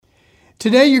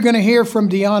Today you're going to hear from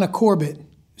Deanna Corbet.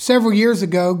 Several years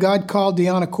ago, God called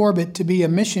Deanna Corbet to be a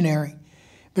missionary,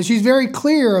 but she's very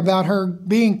clear about her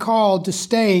being called to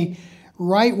stay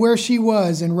right where she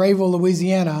was in Rayville,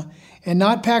 Louisiana, and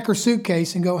not pack her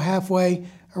suitcase and go halfway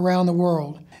around the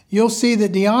world. You'll see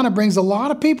that Deanna brings a lot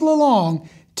of people along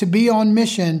to be on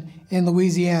mission in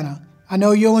Louisiana. I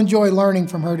know you'll enjoy learning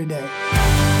from her today.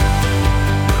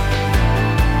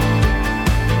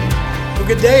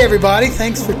 Well, good day, everybody.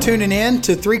 Thanks for tuning in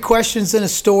to 3 Questions and a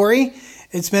Story.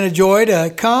 It's been a joy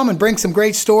to come and bring some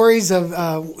great stories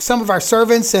of some of our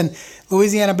servants in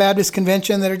Louisiana Baptist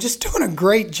Convention that are just doing a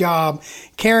great job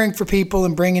caring for people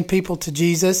and bringing people to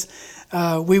Jesus.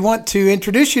 We want to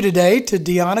introduce you today to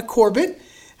Deanna Corbet.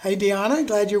 Hey, Deanna,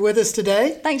 glad you're with us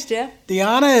today. Thanks, Jeff.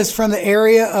 Deanna is from the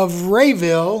area of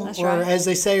Rayville, That's or right. as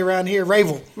they say around here,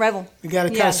 Rayville. Rayville. You got to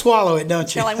kind of swallow it,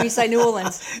 don't you? Kind of like when you say New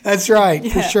Orleans. That's right,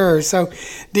 for Yeah. sure. So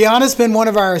Deanna's been one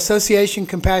of our Association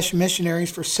Compassion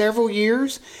missionaries for several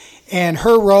years, and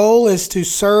her role is to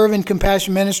serve in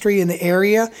compassion ministry in the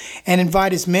area and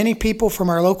invite as many people from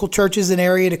our local churches in the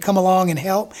area to come along and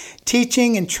help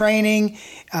teaching and training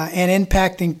and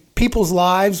impacting people's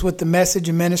lives with the message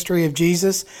and ministry of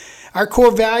Jesus. Our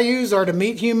core values are to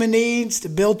meet human needs, to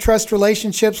build trust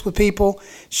relationships with people,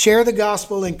 share the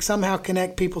gospel, and somehow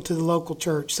connect people to the local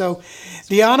church. So,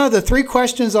 Deanna, the 3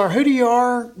 questions are who you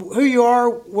are,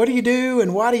 what do you do,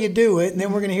 and why do you do it? And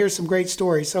then we're going to hear some great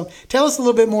stories. So tell us a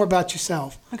little bit more about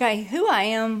yourself. Okay, who I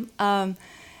am,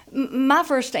 my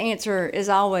first answer is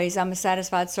always I'm a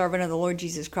satisfied servant of the Lord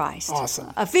Jesus Christ.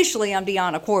 Awesome. Officially, I'm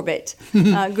Deanna Corbet.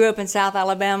 Grew up in South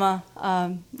Alabama.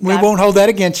 We won't hold that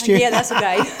against you. Yeah, that's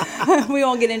okay. We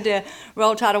won't get into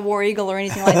Roll Tide of War Eagle or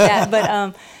anything like that.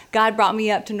 But God brought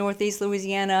me up to Northeast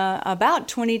Louisiana about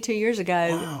 22 years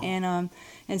ago. Wow.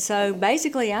 And so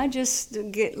basically I just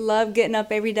love getting up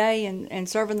every day and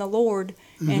serving the Lord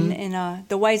in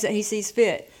the ways that He sees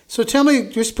fit. So tell me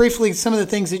just briefly some of the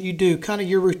things that you do, kind of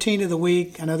your routine of the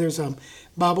week. I know there's a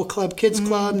Bible club, kids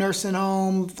club, nursing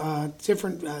home,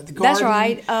 different, the garden. That's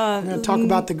right. We're going to talk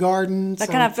about the garden. I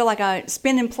kind of feel like a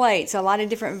spinning plates, a lot of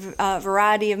different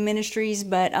variety of ministries.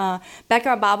 But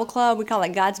Backyard Bible Club, we call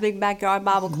it God's Big Backyard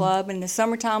Bible Club. In the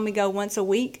summertime, we go once a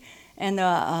week. And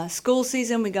the school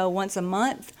season, we go once a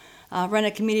month. Run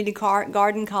a community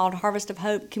garden called Harvest of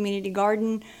Hope Community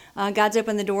Garden. God's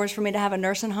opened the doors for me to have a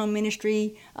nursing home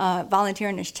ministry,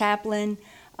 volunteering as chaplain.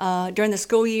 During the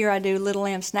school year, I do Little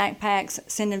Lamb snack packs,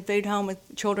 sending food home with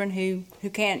children who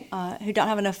don't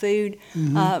have enough food.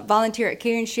 Volunteer at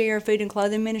Care and Share Food and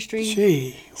Clothing Ministry.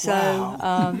 Gee, So,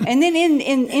 wow. and then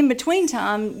in between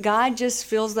time, God just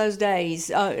fills those days,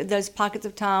 those pockets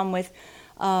of time with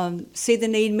see the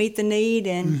need, meet the need,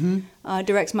 and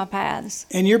directs my paths.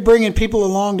 And you're bringing people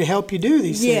along to help you do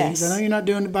these Yes. things. I know you're not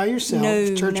doing it by yourself.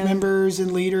 No, Church no. members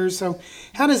and leaders. So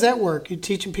how does that work? You're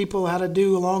teaching people how to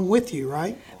do along with you,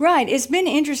 right? Right. It's been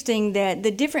interesting that the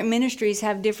different ministries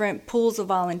have different pools of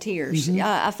volunteers.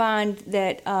 I find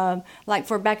that, like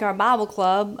for Backyard Bible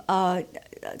Club,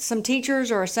 some teachers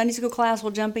or a Sunday school class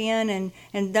will jump in,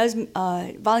 and those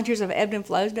volunteers have ebbed and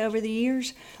flowed over the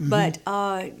years, but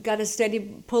got a steady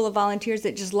pool of volunteers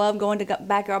that just love going to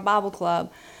Backyard Bible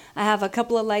Club. I have a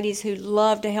couple of ladies who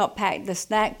love to help pack the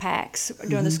snack packs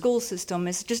during the school system.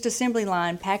 It's just assembly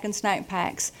line, packing snack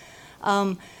packs.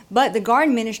 But the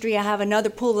garden ministry, I have another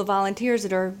pool of volunteers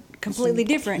that are completely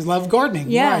different. You love gardening.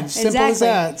 Yeah, right. Simple exactly. as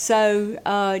that.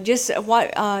 So just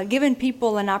giving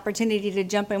people an opportunity to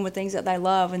jump in with things that they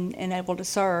love and able to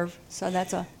serve. So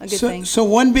that's a good thing. So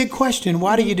one big question,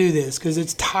 why do you do this? Because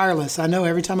it's tireless. I know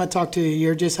every time I talk to you,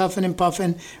 you're just huffing and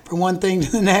puffing from one thing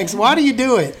to the next. Why do you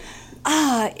do it?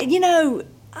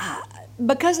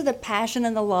 Because of the passion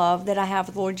and the love that I have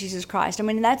with Lord Jesus Christ. I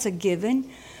mean, that's a given.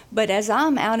 But as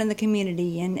I'm out in the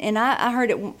community, and I heard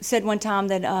it said one time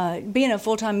that being a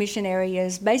full-time missionary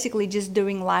is basically just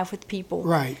doing life with people.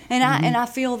 Right. And I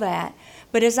feel that.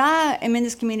 But as I am in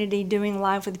this community doing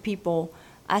life with people,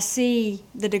 I see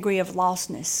the degree of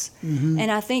lostness.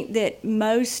 And I think that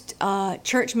most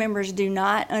church members do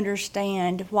not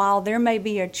understand, while there may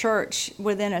be a church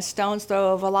within a stone's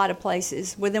throw of a lot of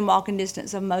places, within walking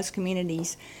distance of most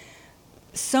communities,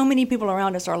 so many people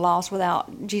around us are lost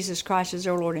without Jesus Christ as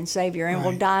their Lord and Savior, and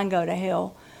will die and go to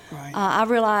hell. Right. I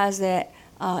realize that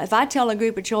if I tell a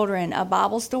group of children a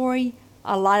Bible story,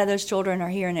 a lot of those children are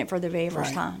hearing it for the very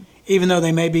first time. even though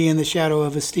they may be in the shadow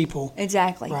of a steeple.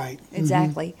 Exactly. Right.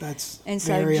 Exactly. That's and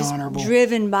so very just honorable.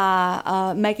 driven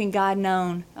by making God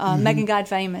known, making God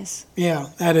famous. Yeah,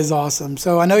 that is awesome.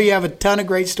 So I know you have a ton of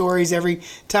great stories. Every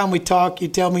time we talk, you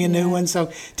tell me a new one.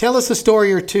 So tell us a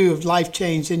story or two of life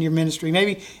change in your ministry,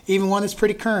 maybe even one that's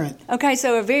pretty current. Okay,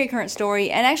 so a very current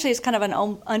story, and actually it's kind of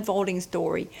an unfolding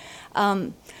story.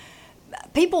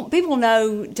 People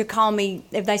know to call me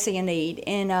if they see a need,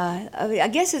 and I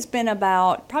guess it's been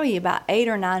probably about 8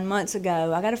 or 9 months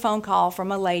ago. I got a phone call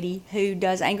from a lady who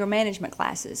does anger management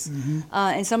classes,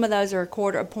 and some of those are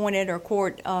court appointed or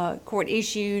court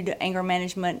issued anger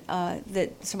management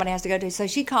that somebody has to go to. So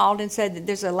she called and said that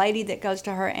there's a lady that goes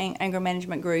to her anger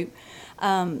management group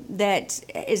that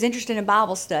is interested in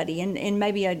Bible study and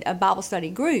maybe a Bible study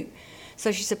group.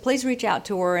 So she said, please reach out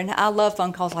to her. And I love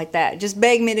phone calls like that. Just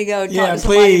beg me to go talk to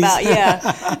somebody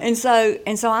about, and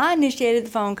so I initiated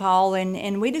the phone call,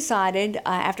 and we decided,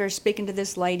 after speaking to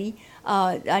this lady,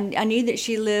 I knew that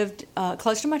she lived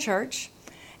close to my church,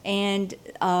 and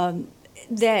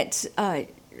that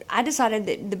I decided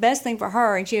that the best thing for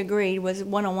her, and she agreed, was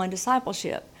one-on-one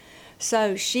discipleship.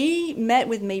 So she met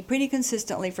with me pretty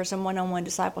consistently for some one-on-one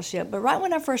discipleship. But right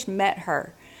when I first met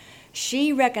her,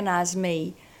 she recognized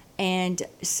me and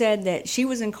said that she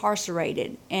was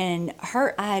incarcerated, and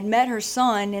I had met her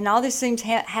son, and all this seems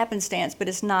happenstance, but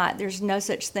it's not. There's no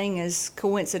such thing as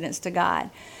coincidence to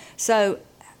God. So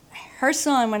her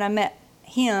son, when I met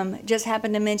him, just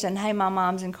happened to mention, hey, my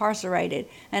mom's incarcerated.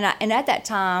 And at that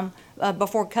time,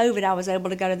 before COVID, I was able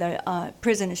to go to the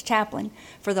prison as chaplain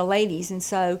for the ladies. And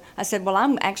so I said, well,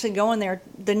 I'm actually going there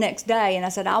the next day, and I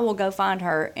said, I will go find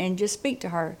her and just speak to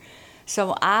her.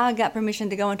 So I got permission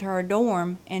to go into her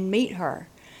dorm and meet her.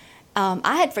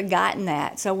 I had forgotten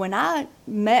that. So when I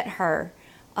met her,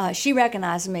 she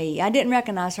recognized me. I didn't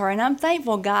recognize her, and I'm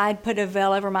thankful God put a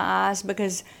veil over my eyes,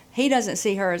 because he doesn't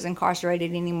see her as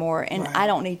incarcerated anymore, and I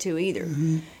don't need to either.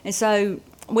 And so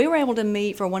we were able to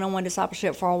meet for one-on-one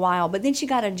discipleship for a while, but then she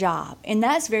got a job, and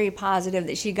that's very positive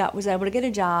that she was able to get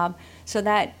a job. So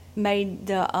that made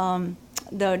the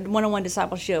one-on-one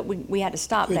discipleship, we had to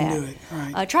stop Couldn't that. do it.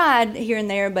 Right. I tried here and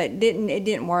there, but it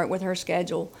didn't work with her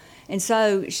schedule. And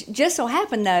so, just so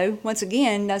happened, though, once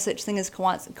again, no such thing as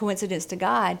coincidence to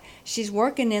God, she's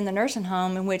working in the nursing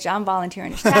home in which I'm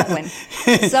volunteering as chaplain.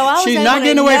 So I was She's able not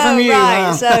getting away from you.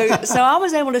 Right. Huh? So I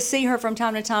was able to see her from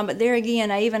time to time, but there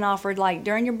again, I even offered, like,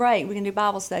 during your break, we can do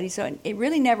Bible study. So it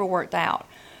really never worked out.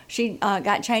 She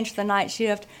got changed to the night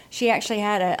shift. She actually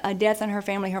had a death in her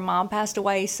family. Her mom passed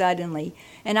away suddenly.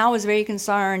 And I was very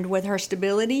concerned with her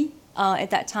stability at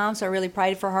that time, so I really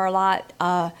prayed for her a lot.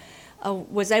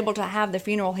 Was able to have the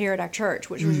funeral here at our church,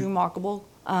 which was remarkable.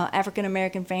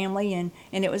 African-American family, and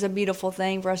it was a beautiful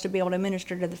thing for us to be able to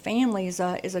minister to the family as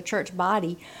a church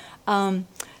body.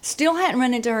 Still hadn't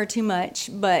run into her too much,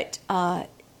 but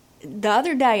the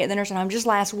other day at the nursing home, just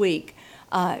last week,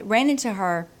 ran into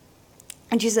her.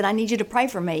 And she said, I need you to pray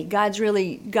for me. God is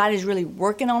really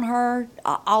working on her,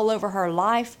 all over her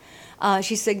life.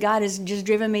 She said, God has just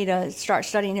driven me to start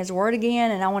studying His Word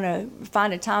again, and I want to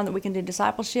find a time that we can do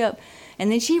discipleship.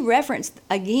 And then she referenced,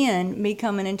 again, me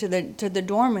coming into the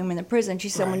dorm room in the prison. She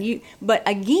said, but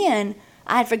again,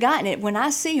 I had forgotten it. When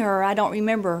I see her, I don't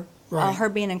remember her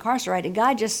being incarcerated.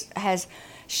 God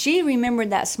she remembered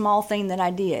that small thing that I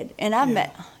did. And I've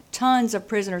met tons of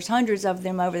prisoners, hundreds of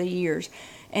them over the years.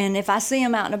 And if I see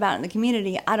them out and about in the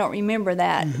community, I don't remember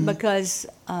that because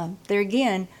there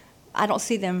again, I don't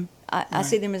see them. I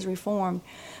see them as reformed.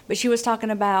 But she was talking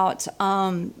about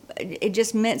it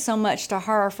just meant so much to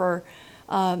her for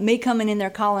me coming in there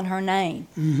calling her name.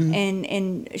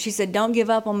 And she said, don't give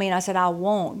up on me. And I said, I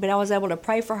won't. But I was able to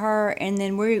pray for her. And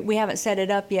then we haven't set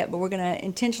it up yet, but we're going to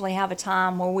intentionally have a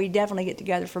time where we definitely get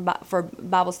together for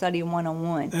Bible study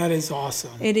one-on-one. That is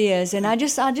awesome. It is. And I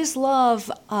just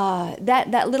love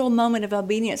that little moment of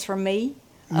obedience for me,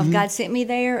 of God sent me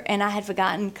there, and I had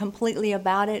forgotten completely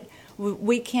about it.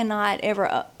 We cannot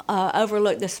ever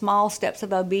overlook the small steps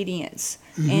of obedience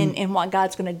and what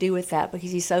God's going to do with that,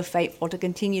 because He's so faithful to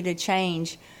continue to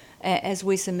change as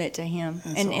we submit to Him.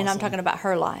 And I'm talking about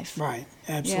her life. Right,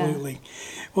 absolutely.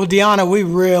 Yeah. Well, Deanna, we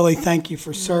really thank you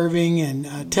for serving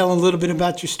and telling a little bit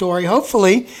about your story.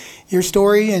 Hopefully, your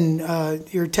story and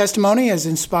your testimony has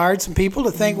inspired some people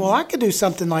to think, well, I could do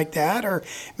something like that, or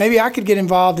maybe I could get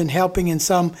involved in helping in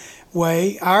some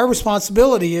way. Our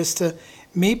responsibility is to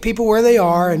meet people where they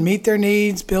are and meet their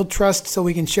needs, build trust so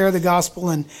we can share the gospel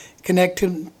and connect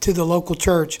to the local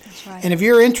church. That's right. And if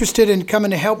you're interested in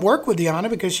coming to help work with Deanna,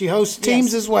 because she hosts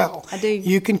teams as well, I do.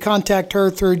 You can contact her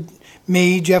through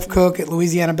me, Jeff Cook, at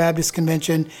Louisiana Baptist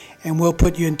Convention, and we'll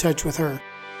put you in touch with her.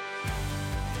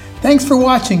 Thanks for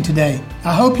watching today.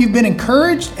 I hope you've been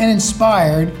encouraged and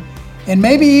inspired, and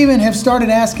maybe even have started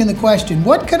asking the question,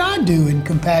 what could I do in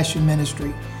compassion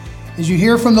ministry? As you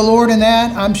hear from the Lord in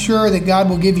that, I'm sure that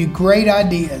God will give you great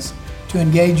ideas to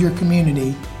engage your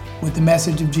community with the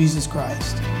message of Jesus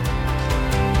Christ.